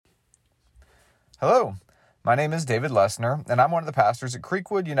Hello, my name is David Lessner, and I'm one of the pastors at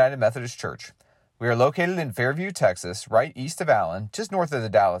Creekwood United Methodist Church. We are located in Fairview, Texas, right east of Allen, just north of the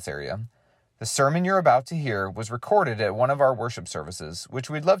Dallas area. The sermon you're about to hear was recorded at one of our worship services, which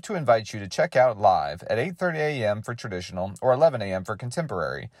we'd love to invite you to check out live at 8:30 a.m. for traditional or 11 a.m. for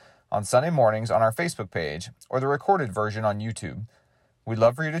contemporary on Sunday mornings on our Facebook page or the recorded version on YouTube. We'd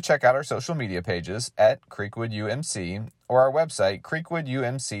love for you to check out our social media pages at Creekwood UMC or our website,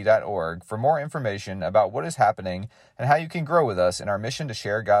 creekwoodumc.org, for more information about what is happening and how you can grow with us in our mission to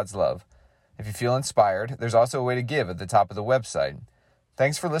share God's love. If you feel inspired, there's also a way to give at the top of the website.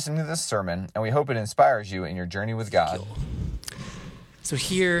 Thanks for listening to this sermon, and we hope it inspires you in your journey with God. So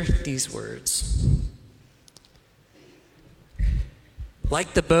hear these words.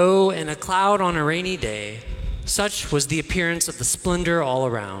 Like the bow and a cloud on a rainy day, such was the appearance of the splendor all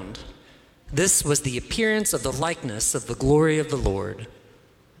around. This was the appearance of the likeness of the glory of the Lord.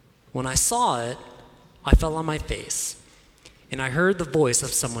 When I saw it, I fell on my face, and I heard the voice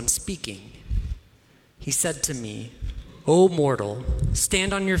of someone speaking. He said to me, "O mortal,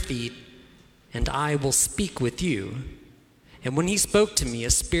 stand on your feet, and I will speak with you." And when he spoke to me,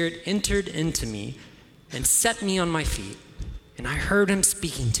 a spirit entered into me and set me on my feet, and I heard him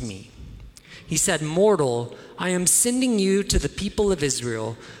speaking to me. He said, "Mortal, I am sending you to the people of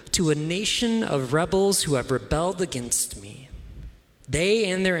Israel, to a nation of rebels who have rebelled against me. They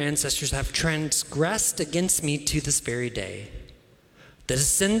and their ancestors have transgressed against me to this very day. The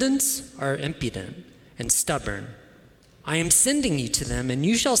descendants are impudent and stubborn. I am sending you to them, and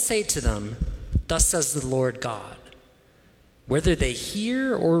you shall say to them, 'Thus says the Lord God,' whether they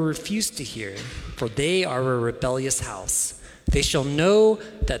hear or refuse to hear, for they are a rebellious house. They shall know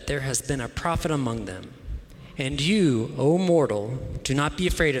that there has been a prophet among them. And you, O mortal, do not be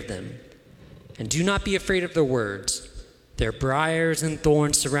afraid of them, and do not be afraid of their words. Their briars and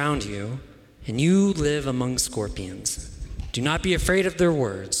thorns surround you, and you live among scorpions. Do not be afraid of their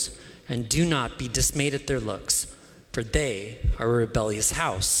words, and do not be dismayed at their looks, for they are a rebellious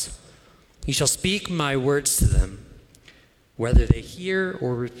house. You shall speak my words to them, whether they hear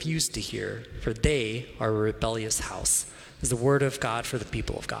or refuse to hear, for they are a rebellious house." Is the word of God for the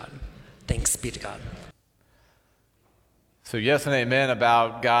people of God. Thanks be to God. So yes and amen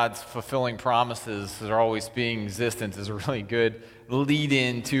about God's fulfilling promises that are always being existent is a really good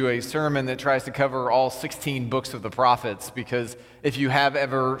lead-in to a sermon that tries to cover all 16 books of the prophets, because if you have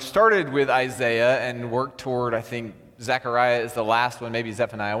ever started with Isaiah and worked toward, I think, Zechariah is the last one, maybe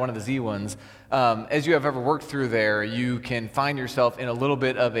Zephaniah, one of the Z ones. As you have ever worked through there, you can find yourself in a little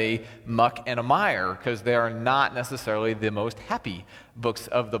bit of a muck and a mire, because they are not necessarily the most happy books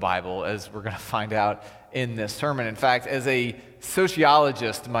of the Bible, as we're going to find out in this sermon. In fact, as a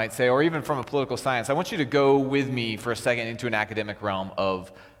sociologist might say, or even from a political science, I want you to go with me for a second into an academic realm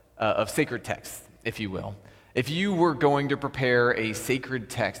of sacred text, if you will. If you were going to prepare a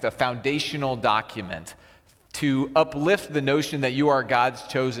sacred text, a foundational document, to uplift the notion that you are God's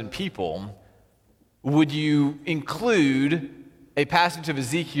chosen people, would you include a passage of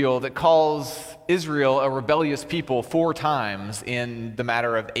Ezekiel that calls Israel a rebellious people 4 times in the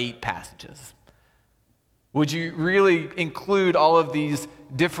matter of 8 passages? Would you really include all of these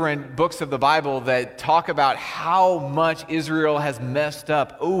different books of the Bible that talk about how much Israel has messed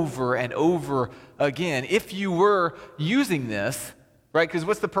up over and over again? If you were using this, right, because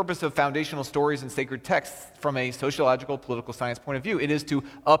what's the purpose of foundational stories and sacred texts from a sociological, political science point of view? It is to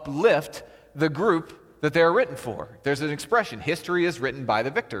uplift the group that they're written for. There's an expression, history is written by the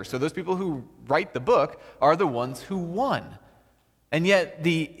victor. So those people who write the book are the ones who won. And yet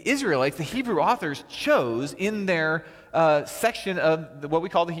the Israelites, the Hebrew authors, chose in their section of what we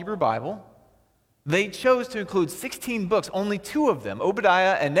call the Hebrew Bible, they chose to include 16 books. Only 2 of them,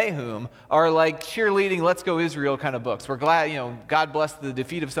 Obadiah and Nahum, are like cheerleading, let's go Israel kind of books. We're glad, God blessed the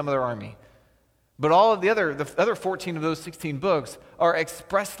defeat of some of their army. But all of the other 14 of those 16 books are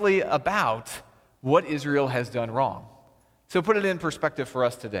expressly about what Israel has done wrong. So put it in perspective for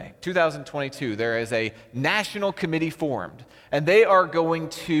us today. 2022, there is a national committee formed, and they are going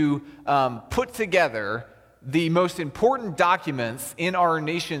to put together the most important documents in our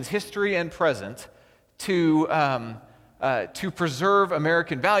nation's history and present to preserve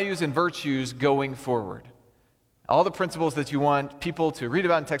American values and virtues going forward. All the principles that you want people to read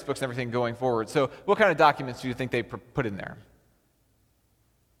about in textbooks and everything going forward. So what kind of documents do you think they put in there?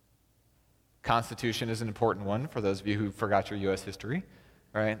 Constitution is an important one for those of you who forgot your U.S. history.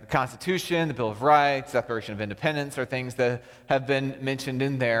 Right? The Constitution, the Bill of Rights, Declaration of Independence are things that have been mentioned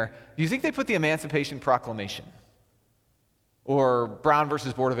in there. Do you think they put the Emancipation Proclamation? Or Brown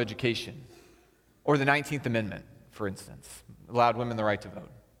versus Board of Education? Or the 19th Amendment, for instance, allowed women the right to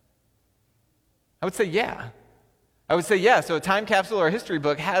vote? I would say, yeah. I would say, yeah. So a time capsule or a history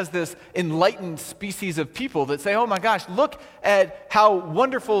book has this enlightened species of people that say, oh my gosh, look at how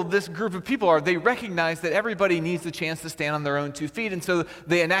wonderful this group of people are. They recognize that everybody needs the chance to stand on their own 2 feet, and so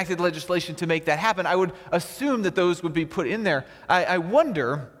they enacted legislation to make that happen. I would assume that those would be put in there. I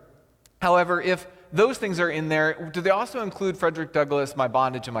wonder, however, if those things are in there, do they also include Frederick Douglass, My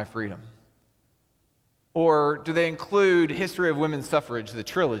Bondage and My Freedom? Or do they include History of Women's Suffrage, the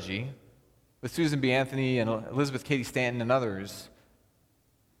trilogy, with Susan B. Anthony and Elizabeth Cady Stanton and others?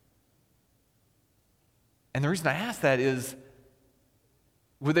 And the reason I ask that is,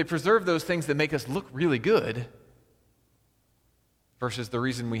 would they preserve those things that make us look really good versus the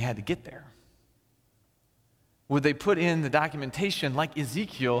reason we had to get there? Would they put in the documentation like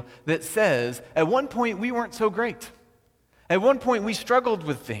Ezekiel that says, at one point we weren't so great. At one point we struggled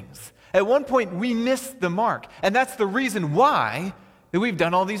with things. At one point we missed the mark. And that's the reason why that we've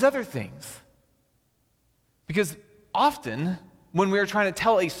done all these other things. Because often, when we're trying to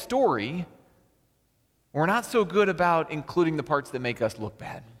tell a story, we're not so good about including the parts that make us look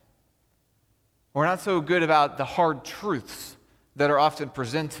bad. We're not so good about the hard truths that are often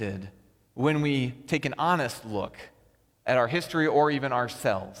presented when we take an honest look at our history or even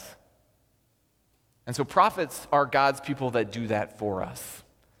ourselves. And so prophets are God's people that do that for us.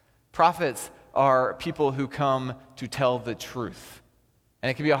 Prophets are people who come to tell the truth. And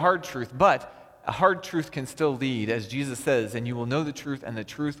it can be a hard truth, but a hard truth can still lead, as Jesus says, and you will know the truth, and the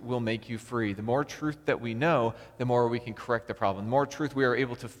truth will make you free. The more truth that we know, the more we can correct the problem. The more truth we are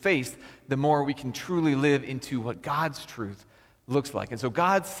able to face, the more we can truly live into what God's truth looks like. And so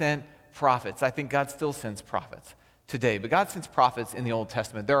God sent prophets. I think God still sends prophets today, but God sends prophets in the Old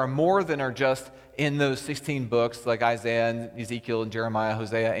Testament. There are more than are just in those 16 books like Isaiah and Ezekiel and Jeremiah,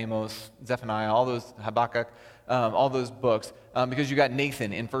 Hosea, Amos, Zephaniah, all those, Habakkuk, all those books, because you got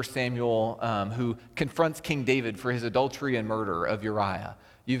Nathan in 1 Samuel who confronts King David for his adultery and murder of Uriah.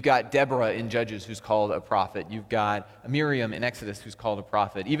 You've got Deborah in Judges who's called a prophet. You've got Miriam in Exodus who's called a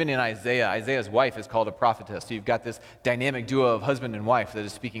prophet. Even in Isaiah, Isaiah's wife is called a prophetess. So you've got this dynamic duo of husband and wife that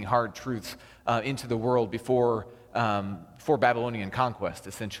is speaking hard truths into the world before Babylonian conquest,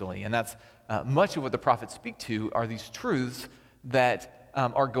 essentially. And that's much of what the prophets speak to are these truths that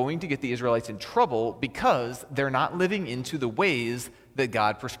are going to get the Israelites in trouble because they're not living into the ways that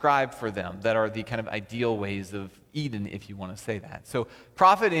God prescribed for them, that are the kind of ideal ways of Eden, if you want to say that. So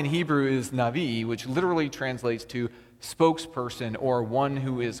prophet in Hebrew is navi, which literally translates to spokesperson or one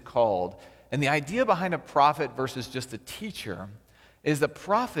who is called. And the idea behind a prophet versus just a teacher is the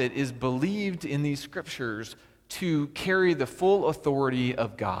prophet is believed in these scriptures to carry the full authority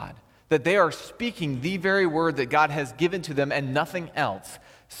of God, that they are speaking the very word that God has given to them and nothing else,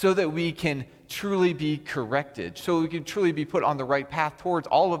 so that we can truly be corrected, so we can truly be put on the right path towards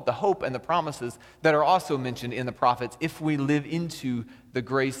all of the hope and the promises that are also mentioned in the prophets if we live into the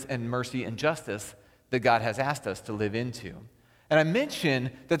grace and mercy and justice that God has asked us to live into. And I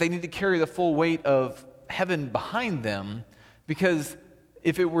mention that they need to carry the full weight of heaven behind them, because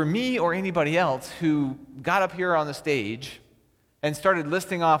if it were me or anybody else who got up here on the stage and started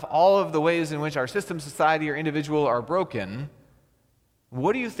listing off all of the ways in which our system, society, or individual are broken,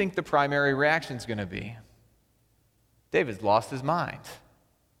 what do you think the primary reaction is going to be? David's lost his mind.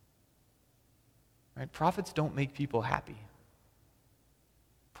 Right? Prophets don't make people happy.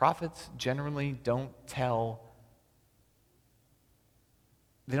 Prophets generally don't tell,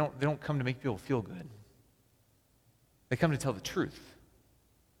 they don't come to make people feel good. They come to tell the truth.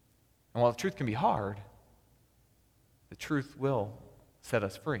 And while the truth can be hard, the truth will set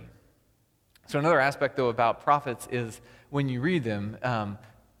us free. So another aspect, though, about prophets is when you read them,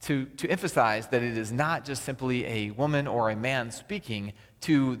 to emphasize that it is not just simply a woman or a man speaking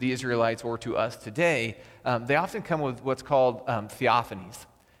to the Israelites or to us today. They often come with what's called theophanies.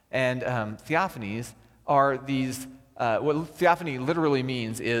 And theophanies are these, what theophany literally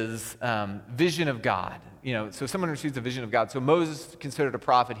means is vision of God. You know, so someone receives a vision of God. So Moses, considered a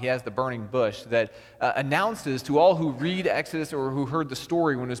prophet, he has the burning bush that announces to all who read Exodus or who heard the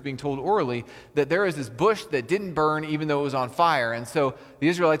story when it was being told orally that there is this bush that didn't burn even though it was on fire. And so the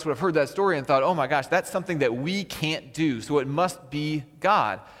Israelites would have heard that story and thought, oh my gosh, that's something that we can't do, so it must be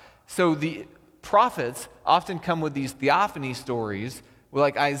God. So the prophets often come with these theophany stories,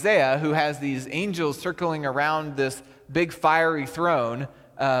 like Isaiah, who has these angels circling around this big fiery throne.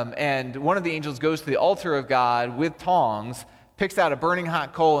 And one of the angels goes to the altar of God with tongs, picks out a burning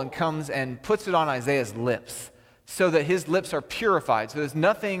hot coal, and comes and puts it on Isaiah's lips so that his lips are purified. So there's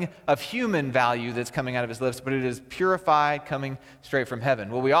nothing of human value that's coming out of his lips, but it is purified, coming straight from heaven.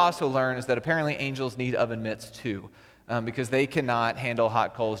 What we also learn is that apparently angels need oven mitts too, because they cannot handle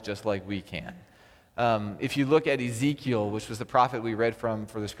hot coals just like we can. If you look at Ezekiel, which was the prophet we read from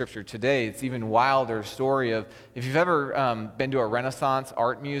for the scripture today, it's even wilder story of, if you've ever been to a Renaissance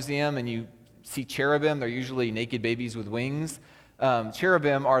art museum and you see cherubim, they're usually naked babies with wings.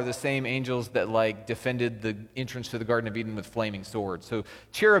 Cherubim are the same angels that defended the entrance to the Garden of Eden with flaming swords. So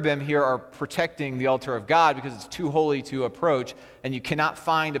cherubim here are protecting the altar of God because it's too holy to approach, and you cannot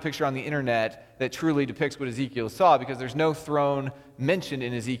find a picture on the internet that truly depicts what Ezekiel saw because there's no throne mentioned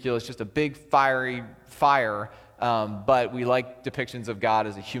in Ezekiel. It's just a big fiery fire, but we like depictions of God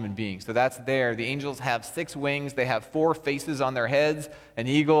as a human being. So that's there. The angels have 6 wings. They have 4 faces on their heads, an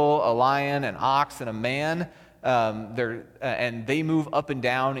eagle, a lion, an ox, and a man. And they move up and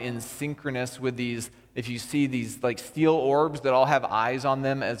down in synchronous with these, if you see these steel orbs that all have eyes on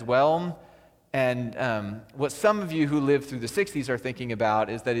them as well. And what some of you who lived through the 60s are thinking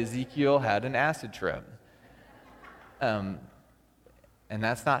about is that Ezekiel had an acid trip. And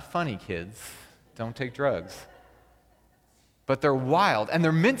that's not funny, kids. Don't take drugs. But they're wild, and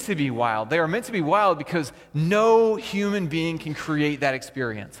they're meant to be wild. They are meant to be wild because no human being can create that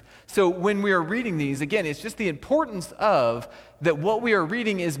experience. So when we are reading these, again, it's just the importance of that what we are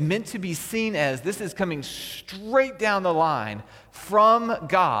reading is meant to be seen as this is coming straight down the line from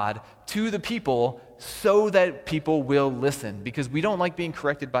God to the people so that people will listen, because we don't like being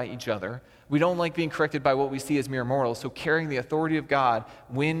corrected by each other. We don't like being corrected by what we see as mere mortals, so carrying the authority of God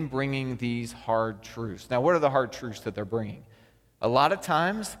when bringing these hard truths. Now, what are the hard truths that they're bringing? A lot of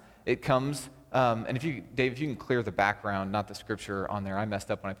times it comes, and Dave, if you can clear the background, not the scripture on there. I messed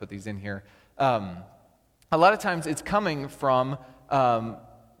up when I put these in here. A lot of times it's coming from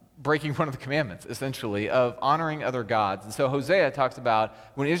breaking one of the commandments, essentially, of honoring other gods. And so Hosea talks about,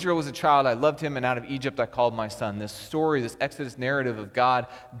 when Israel was a child, I loved him, and out of Egypt I called my son. This story, this Exodus narrative of God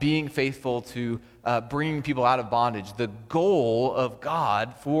being faithful to bringing people out of bondage. The goal of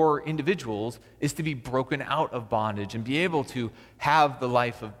God for individuals is to be broken out of bondage and be able to have the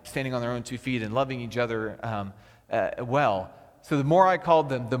life of standing on their own 2 feet and loving each other well. So the more I called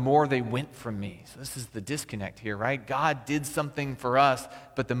them, the more they went from me. So this is the disconnect here, right? God did something for us,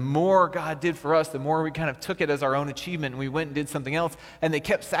 but the more God did for us, the more we kind of took it as our own achievement, and we went and did something else, and they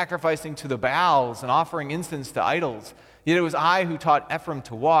kept sacrificing to the Baals and offering incense to idols. Yet it was I who taught Ephraim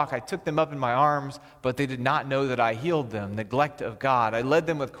to walk. I took them up in my arms, but they did not know that I healed them. Neglect of God. I led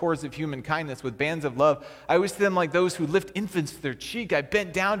them with cords of human kindness, with bands of love. I was to them like those who lift infants to their cheek. I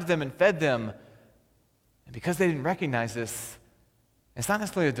bent down to them and fed them. And because they didn't recognize this, it's not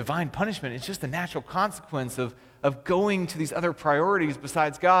necessarily a divine punishment. It's just a natural consequence of going to these other priorities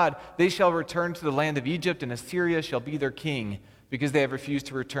besides God. They shall return to the land of Egypt, and Assyria shall be their king, because they have refused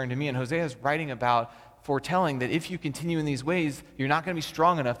to return to me. And Hosea is writing about, foretelling that if you continue in these ways, you're not going to be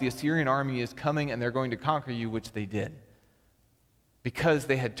strong enough. The Assyrian army is coming, and they're going to conquer you, which they did, because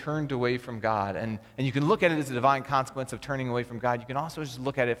they had turned away from God. And you can look at it as a divine consequence of turning away from God. You can also just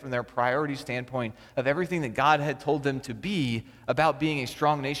look at it from their priority standpoint of everything that God had told them to be about being a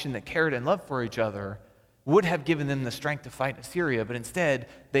strong nation that cared and loved for each other would have given them the strength to fight Assyria, but instead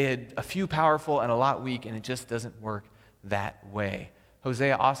they had a few powerful and a lot weak, and it just doesn't work that way.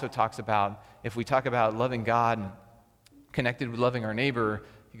 Hosea also talks about, if we talk about loving God and connected with loving our neighbor,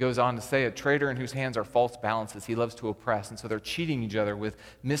 he goes on to say, a traitor in whose hands are false balances, he loves to oppress. And so they're cheating each other with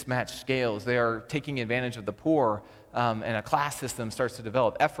mismatched scales. They are taking advantage of the poor, and a class system starts to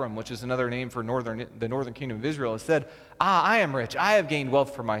develop. Ephraim, which is another name for the northern kingdom of Israel, has said, I am rich, I have gained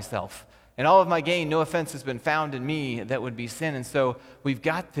wealth for myself. And all of my gain, no offense has been found in me that would be sin. And so we've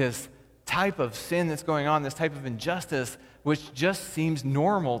got this type of sin that's going on, this type of injustice, which just seems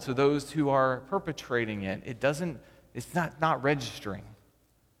normal to those who are perpetrating it. It's not registering.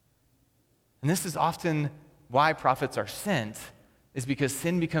 And this is often why prophets are sent, is because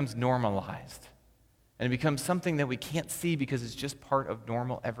sin becomes normalized. And it becomes something that we can't see because it's just part of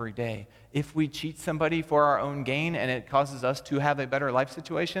normal every day. If we cheat somebody for our own gain and it causes us to have a better life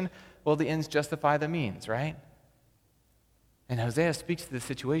situation, well, the ends justify the means, right? And Hosea speaks to the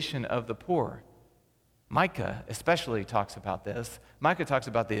situation of the poor. Micah especially talks about this. Micah talks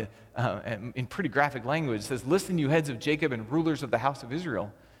about in pretty graphic language, it says, listen, you heads of Jacob and rulers of the house of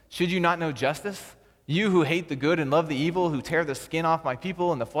Israel. Should you not know justice? You who hate the good and love the evil, who tear the skin off my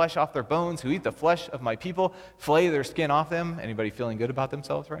people and the flesh off their bones, who eat the flesh of my people, flay their skin off them. Anybody feeling good about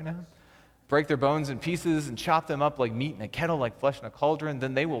themselves right now? Break their bones in pieces and chop them up like meat in a kettle, like flesh in a cauldron.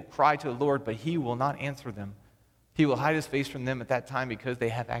 Then they will cry to the Lord, but he will not answer them. He will hide his face from them at that time because they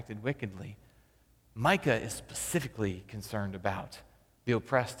have acted wickedly. Micah is specifically concerned about the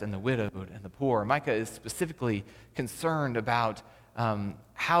oppressed and the widowed and the poor. Micah is specifically concerned about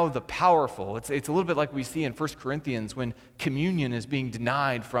how the powerful, it's a little bit like we see in 1 Corinthians when communion is being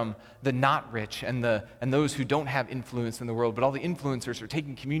denied from the not rich and those who don't have influence in the world, but all the influencers are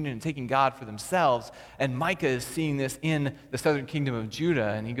taking communion and taking God for themselves. And Micah is seeing this in the southern kingdom of Judah,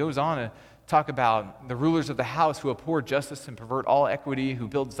 and he goes on to talk about the rulers of the house who abhor justice and pervert all equity, who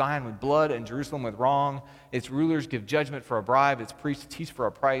build Zion with blood and Jerusalem with wrong. Its rulers give judgment for a bribe, its priests teach for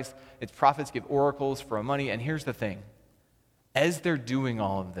a price, its prophets give oracles for a money. And here's the thing. As they're doing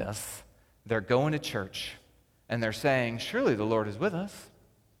all of this, they're going to church and they're saying, surely the Lord is with us.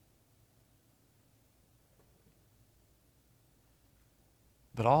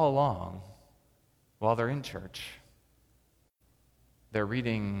 But all along, while they're in church, they're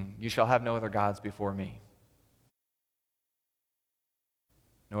reading, "You shall have no other gods before me."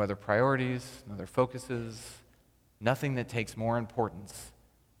 No other priorities, no other focuses, nothing that takes more importance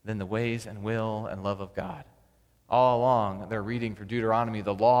than the ways and will and love of God. All along, they're reading for Deuteronomy,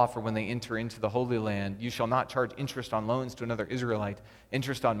 the law for when they enter into the Holy Land. You shall not charge interest on loans to another Israelite,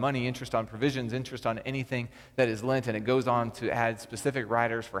 interest on money, interest on provisions, interest on anything that is lent. And it goes on to add specific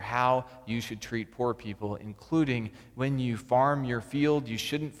riders for how you should treat poor people, including when you farm your field, you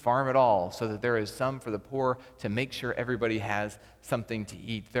shouldn't farm at all, so that there is some for the poor to make sure everybody has something to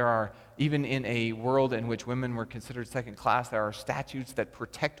eat. There are, even in a world in which women were considered second class, there are statutes that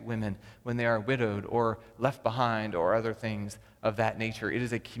protect women when they are widowed or left behind or other things of that nature. It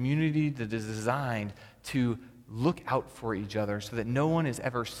is a community that is designed to look out for each other so that no one is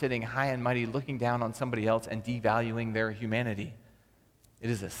ever sitting high and mighty looking down on somebody else and devaluing their humanity.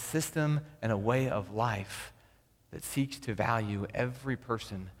 It is a system and a way of life that seeks to value every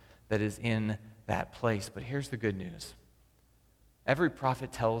person that is in that place. But here's the good news. Every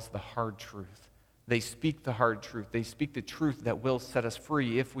prophet tells the hard truth. They speak the hard truth. They speak the truth that will set us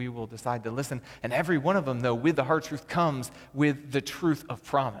free if we will decide to listen. And every one of them, though, with the hard truth comes with the truth of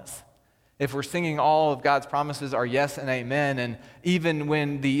promise. If we're singing all of God's promises are yes and amen, and even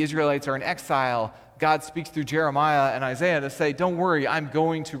when the Israelites are in exile, God speaks through Jeremiah and Isaiah to say, don't worry, I'm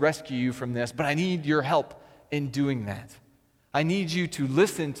going to rescue you from this, but I need your help in doing that. I need you to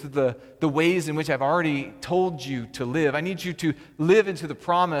listen to the ways in which I've already told you to live. I need you to live into the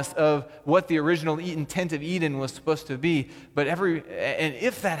promise of what the original intent of Eden was supposed to be. And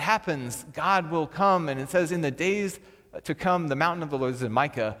if that happens, God will come, and it says, in the days to come, the mountain of the Lord, this is in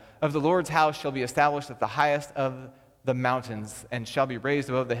Micah, of the Lord's house shall be established at the highest of the mountains and shall be raised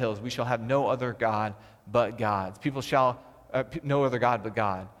above the hills. We shall have no other God but God. No other God but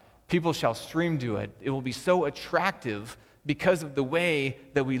God. People shall stream to it. It will be so attractive because of the way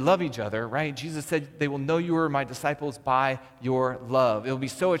that we love each other, right? Jesus said, they will know you are my disciples by your love. It will be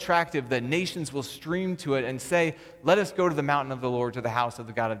so attractive that nations will stream to it and say, let us go to the mountain of the Lord, to the house of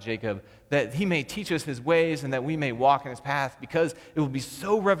the God of Jacob, that he may teach us his ways and that we may walk in his path, because it will be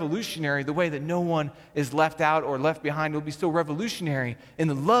so revolutionary the way that no one is left out or left behind. It will be so revolutionary in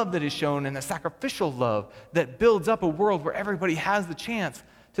the love that is shown and the sacrificial love that builds up a world where everybody has the chance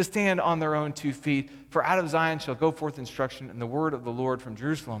to stand on their own 2 feet. For out of Zion shall go forth instruction and the word of the Lord from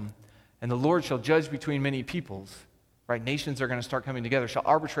Jerusalem. And the Lord shall judge between many peoples. Right? Nations are going to start coming together, shall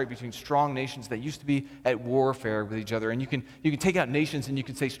arbitrate between strong nations that used to be at warfare with each other. And you can take out nations and you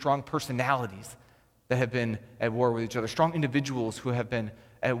can say strong personalities that have been at war with each other, strong individuals who have been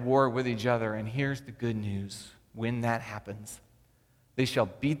at war with each other. And here's the good news. When that happens, they shall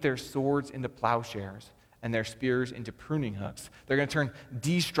beat their swords into plowshares and their spears into pruning hooks. They're going to turn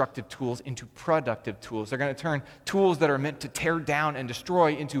destructive tools into productive tools. They're going to turn tools that are meant to tear down and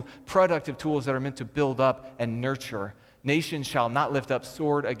destroy into productive tools that are meant to build up and nurture. Nation shall not lift up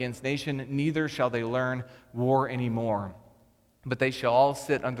sword against nation, neither shall they learn war anymore. But they shall all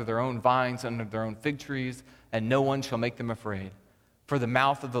sit under their own vines, under their own fig trees, and no one shall make them afraid. For the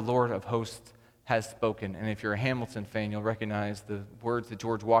mouth of the Lord of hosts has spoken. And if you're a Hamilton fan, you'll recognize the words that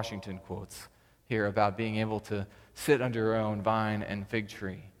George Washington quotes here about being able to sit under your own vine and fig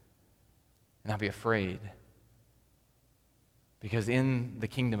tree and not be afraid. Because in the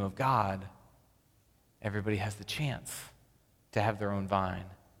kingdom of God, everybody has the chance to have their own vine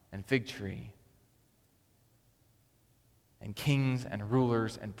and fig tree. And kings and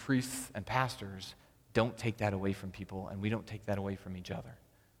rulers and priests and pastors don't take that away from people, and we don't take that away from each other.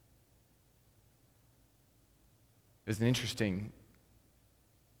 It was an interesting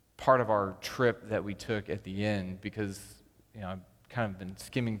part of our trip that we took at the end, because I've kind of been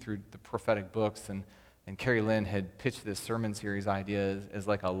skimming through the prophetic books, and Carrie Lynn had pitched this sermon series idea as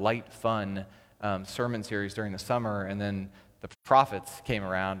like a light, fun sermon series during the summer, and then the prophets came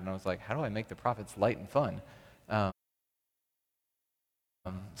around, and I was like, how do I make the prophets light and fun?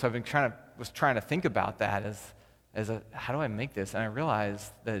 So I've been trying to think about that as how do I make this? And I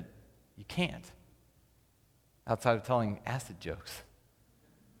realized that you can't, outside of telling acid jokes,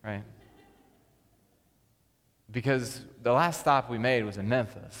 right? Because the last stop we made was in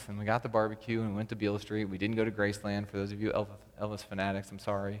Memphis, and we got the barbecue and we went to Beale Street. We didn't go to Graceland, for those of you Elvis fanatics, I'm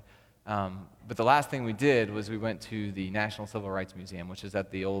sorry. But the last thing we did was we went to the National Civil Rights Museum, which is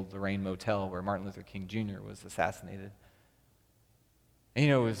at the old Lorraine Motel where Martin Luther King Jr. was assassinated. And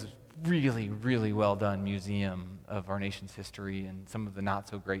it was really, really well done museum of our nation's history and some of the not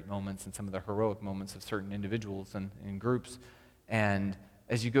so great moments and some of the heroic moments of certain individuals and groups. And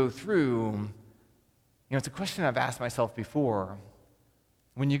as you go through, it's a question I've asked myself before.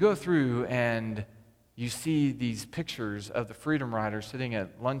 When you go through and you see these pictures of the Freedom Riders sitting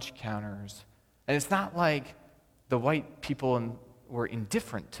at lunch counters, and it's not like the white people were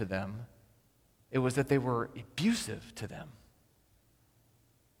indifferent to them. It was that they were abusive to them.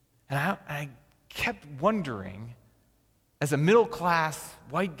 And I kept wondering, as a middle-class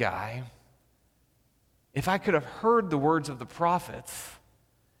white guy, if I could have heard the words of the prophets,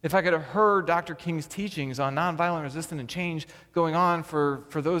 if I could have heard Dr. King's teachings on nonviolent resistance and change going on for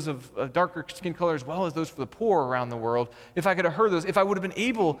those of darker skin color as well as those for the poor around the world, if I could have heard those, if I would have been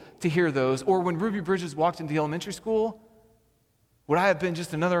able to hear those, or when Ruby Bridges walked into the elementary school, would I have been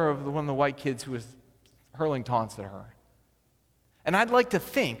just another one of the white kids who was hurling taunts at her? And I'd like to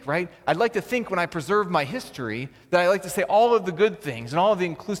think, right? I'd like to think when I preserve my history that I like to say all of the good things and all of the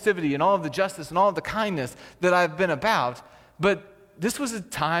inclusivity and all of the justice and all of the kindness that I've been about. But this was a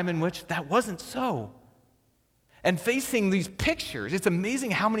time in which that wasn't so. And facing these pictures, it's amazing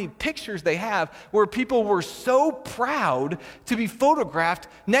how many pictures they have where people were so proud to be photographed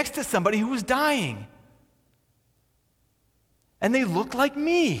next to somebody who was dying. And they looked like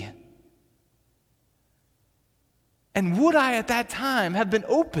me. And would I at that time have been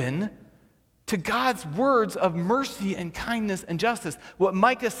open to God's words of mercy and kindness and justice? What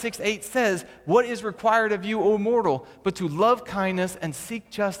Micah 6:8 says, "What is required of you, O mortal, but to love kindness and seek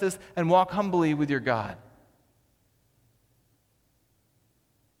justice and walk humbly with your God?"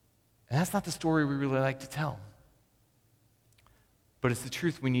 And that's not the story we really like to tell. But it's the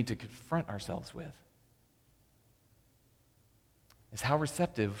truth we need to confront ourselves with. Is how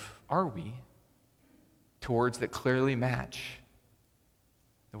receptive are we to words that clearly match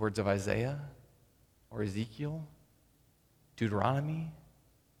the words of Isaiah or Ezekiel, Deuteronomy,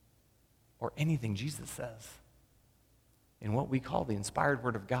 or anything Jesus says? In what we call the inspired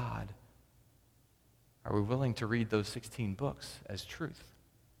word of God, are we willing to read those 16 books as truth?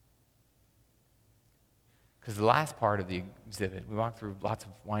 Because the last part of the exhibit, we walked through lots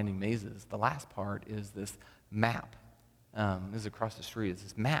of winding mazes. The last part is this map. This is across the street. It's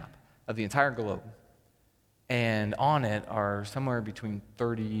this map of the entire globe. And on it are somewhere between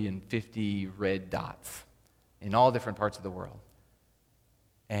 30 and 50 red dots in all different parts of the world.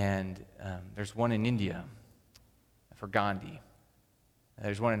 And there's one in India for Gandhi.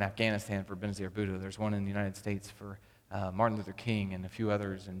 There's one in Afghanistan for Benazir Bhutto. There's one in the United States for Martin Luther King and a few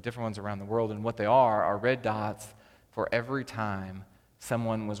others and different ones around the world. And what they are red dots for every time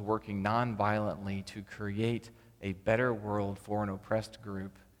someone was working nonviolently to create a better world for an oppressed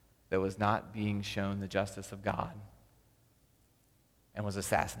group that was not being shown the justice of God and was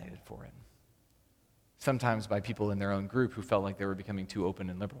assassinated for it. Sometimes by people in their own group who felt like they were becoming too open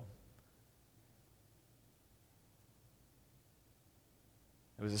and liberal.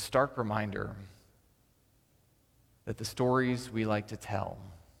 It was a stark reminder that the stories we like to tell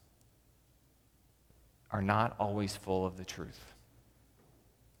are not always full of the truth.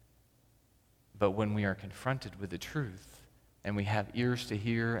 But when we are confronted with the truth, and we have ears to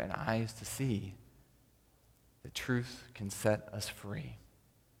hear and eyes to see, the truth can set us free.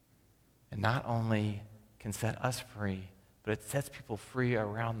 And not only can set us free, but it sets people free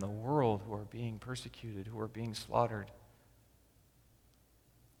around the world who are being persecuted, who are being slaughtered.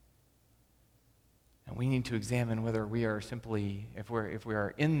 And we need to examine whether we are simply, if we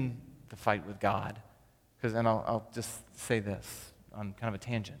are in the fight with God, because then I'll just say this on kind of a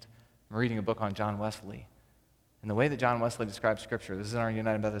tangent. I'm reading a book on John Wesley. And the way that John Wesley describes Scripture, this is in our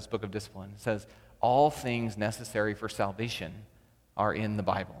United Methodist Book of Discipline, it says, all things necessary for salvation are in the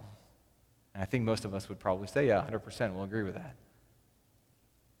Bible. And I think most of us would probably say, yeah, 100% we'll agree with that.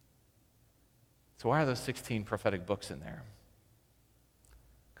 So why are those 16 prophetic books in there?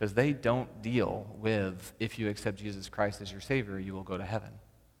 Because they don't deal with, if you accept Jesus Christ as your Savior, you will go to heaven.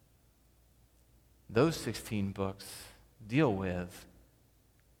 Those 16 books deal with,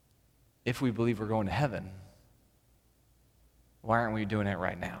 if we believe we're going to heaven, why aren't we doing it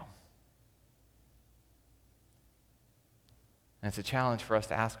right now? And it's a challenge for us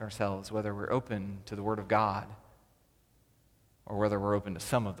to ask ourselves whether we're open to the Word of God or whether we're open to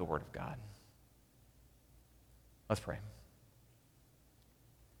some of the Word of God. Let's pray.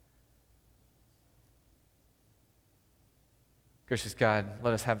 Gracious God,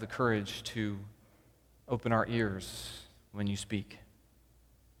 let us have the courage to open our ears when you speak.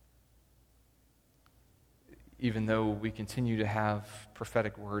 Even though we continue to have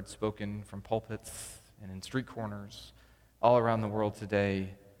prophetic words spoken from pulpits and in street corners all around the world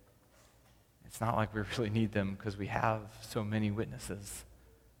today, it's not like we really need them because we have so many witnesses.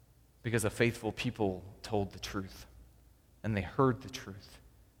 Because a faithful people told the truth, and they heard the truth,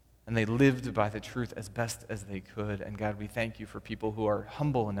 and they lived by the truth as best as they could. And God, we thank you for people who are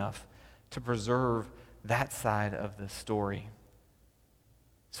humble enough to preserve that side of the story,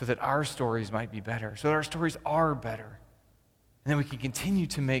 so that our stories might be better, so that our stories are better. And then we can continue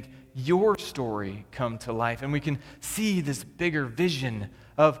to make your story come to life. And we can see this bigger vision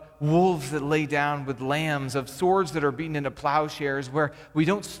of wolves that lay down with lambs, of swords that are beaten into plowshares, where we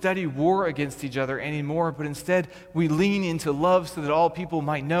don't study war against each other anymore, but instead we lean into love so that all people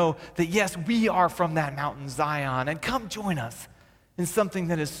might know that, yes, we are from that mountain Zion, and come join us in something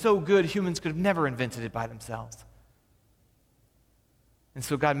that is so good humans could have never invented it by themselves. And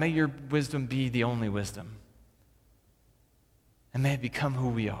so, God, may your wisdom be the only wisdom. And may it become who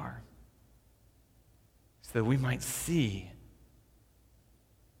we are, so that we might see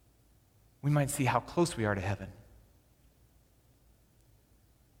how close we are to heaven.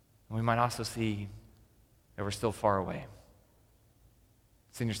 And we might also see that we're still far away.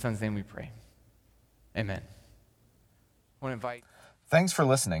 It's in your Son's name we pray. Amen. I want to invite... Thanks for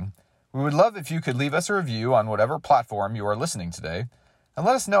listening. We would love if you could leave us a review on whatever platform you are listening today, and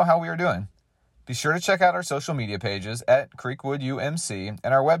let us know how we are doing. Be sure to check out our social media pages at Creekwood UMC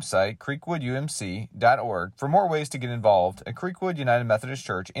and our website, creekwoodumc.org, for more ways to get involved at Creekwood United Methodist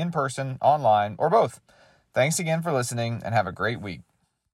Church in person, online, or both. Thanks again for listening, and have a great week.